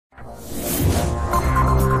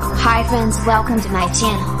Hi friends, welcome to my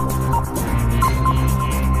channel.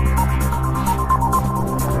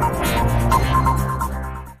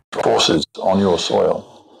 Forces on your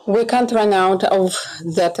soil. We can't run out of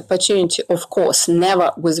that opportunity, of course,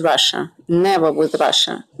 never with Russia.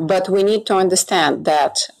 But we need to understand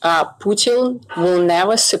that Putin will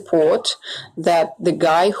never support that the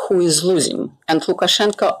guy who is losing, and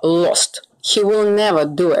Lukashenko lost. He will never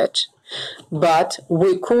do it. But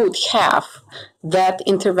we could have that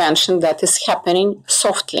intervention that is happening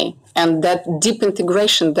softly and that deep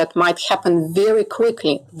integration that might happen very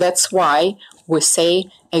quickly. That's why we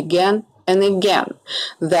say again and again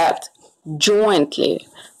that jointly,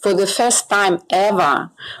 for the first time ever,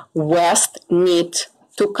 West needs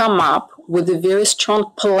to come up with a very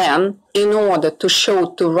strong plan in order to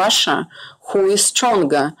show to Russia who is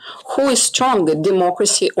stronger,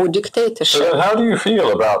 democracy or dictatorship. So how do you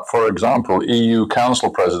feel about, for example, EU Council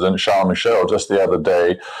President Charles Michel just the other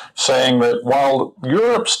day saying that while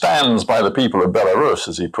Europe stands by the people of Belarus,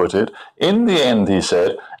 as he put it, in the end, he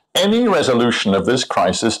said, any resolution of this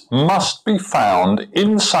crisis must be found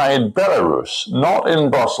inside Belarus, not in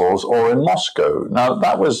Brussels or in Moscow. Now,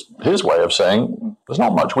 that was his way of saying there's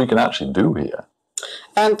not much we can actually do here.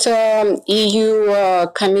 And EU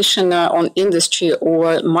Commissioner on Industry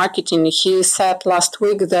or Marketing, he said last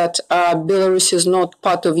week that Belarus is not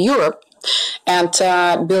part of Europe, and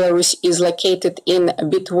Belarus is located in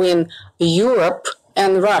between Europe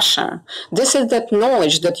and Russia. This is that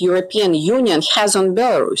knowledge that European Union has on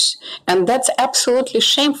Belarus. And that's absolutely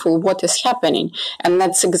shameful what is happening. And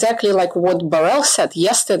that's exactly like what Borrell said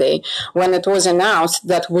yesterday when it was announced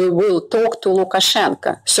that we will talk to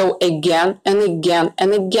Lukashenko. So again and again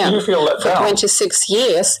and again, you feel let for down? 26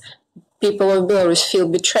 years, people of Belarus feel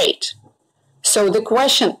betrayed. So the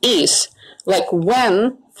question is, like,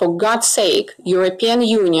 when, for God's sake, European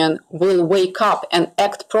Union will wake up and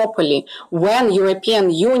act properly, when European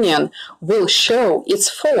Union will show its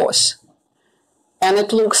force. And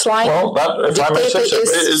it looks like dictator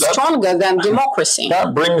is stronger than democracy.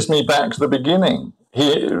 That brings me back to the beginning.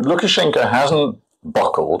 Lukashenko hasn't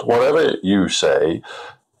buckled, whatever you say.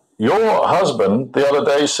 Your husband the other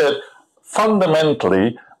day said,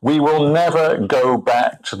 fundamentally, we will never go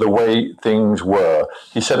back to the way things were.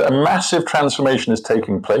 He said a massive transformation is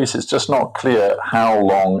taking place. It's just not clear how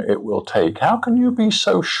long it will take. How can you be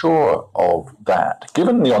so sure of that?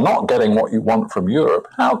 Given you're not getting what you want from Europe,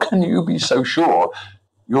 how can you be so sure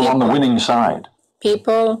you're on the winning side?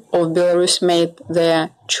 People of Belarus made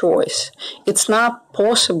their choice. It's not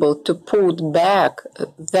possible to put back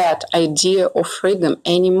that idea of freedom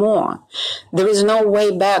anymore. There is no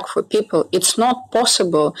way back for people. It's not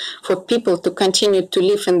possible for people to continue to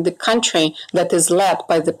live in the country that is led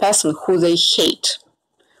by the person who they hate,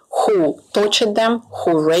 who tortured them,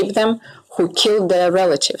 who raped them, who killed their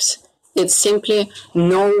relatives. It's simply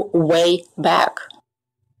no way back.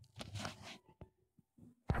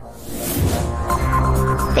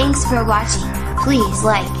 Thanks for watching. Please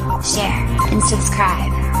like, share, and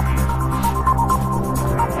subscribe.